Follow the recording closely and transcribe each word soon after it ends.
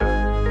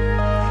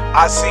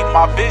I see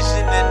my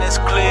vision and it's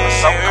clear. It's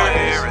so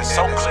clear, it's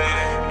so clear.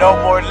 No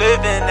more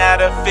living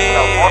out of fear.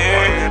 No more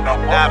fear, no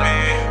more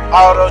fear.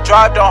 Auto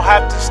drive, don't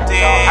have to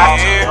steer. I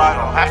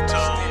don't have to.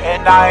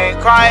 And I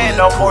ain't crying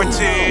no more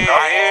tears.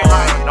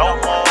 No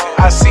more.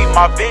 I see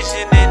my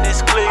vision and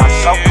it's clear.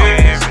 It's so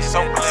clear, it's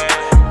so clear.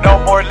 No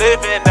more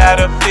living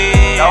out of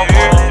fear. No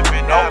more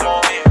living out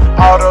of fear.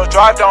 Auto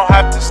drive, don't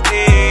have to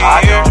steer.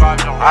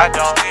 I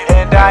don't.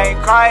 And I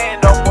ain't crying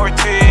no more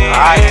tears.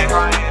 I ain't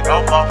crying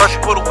no more. First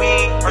you put a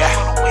weed,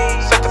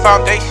 set the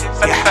foundation,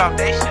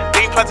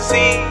 Then you plant the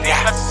seed,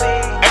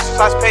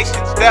 Exercise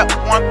patience, step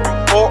 1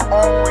 through 4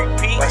 on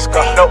repeat. Let's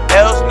go. No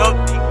L's, no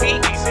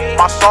defeats.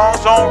 My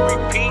songs on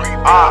repeat.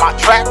 My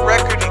track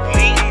record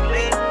elite.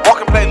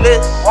 Walking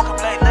playlist.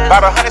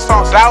 About 100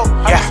 songs out.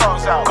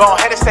 Go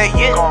ahead and say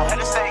it.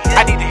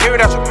 I need to hear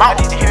it out your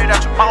mouth.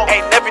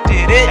 Ain't never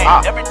did it.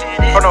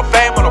 For no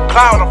fame or no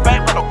clout.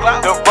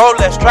 The road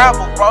less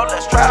travel.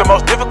 The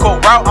most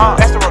difficult route.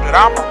 That's the road that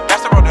I'm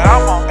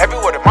on.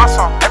 Everywhere that my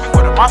song.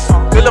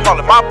 Feel them all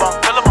in my bone.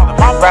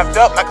 Wrapped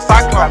up like a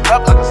cyclone.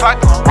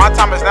 My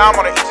time is now. I'm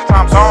on the Eastern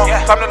time zone.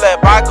 Time to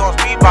let bygones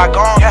be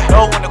bygones.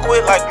 Know when to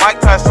quit like Mike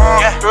Tyson.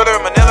 Thriller,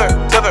 Manila,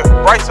 Tiller,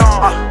 bright song.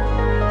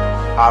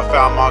 I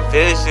found my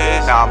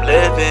vision, now I'm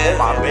living.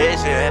 My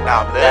vision,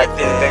 now I'm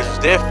living. Things was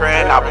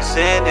different, I was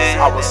sinning.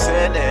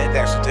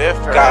 Things was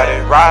different. Got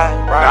it right,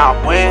 now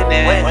I'm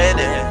winning.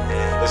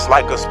 It's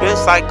like a spin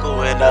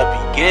cycle in the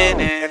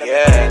beginning.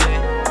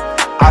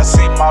 I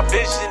see my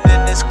vision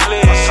and it's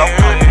clear. It's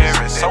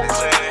so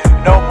clear.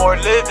 No more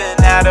living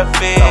out of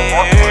fear. No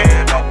more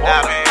fear.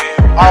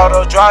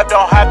 Auto drive,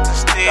 don't have to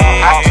steer.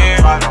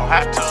 I don't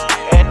have to.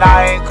 And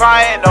I ain't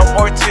crying no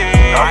more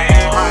tears. I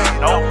ain't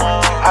crying no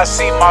more. I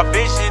see my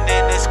vision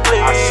and it's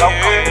clear. It's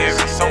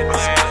so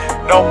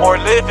clear. No more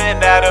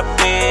living out of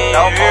fear.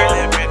 No more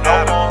living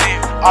out of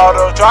fear.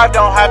 Auto drive,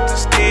 don't have to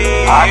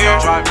steer.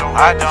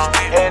 I don't.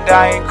 And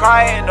I ain't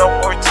crying no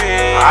more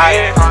tears.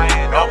 I ain't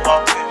crying no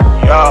more tears.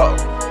 Yo,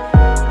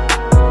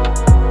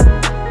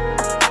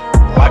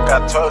 like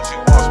I told you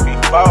once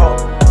before,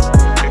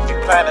 if you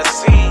plant a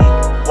seed,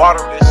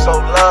 water it, sow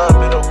love,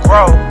 it'll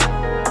grow.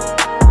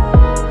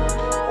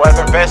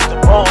 Whether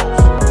vegetables,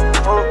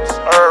 fruits,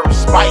 herbs,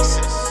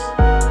 spices,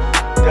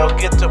 they'll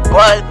get to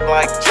bud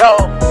like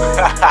Joe.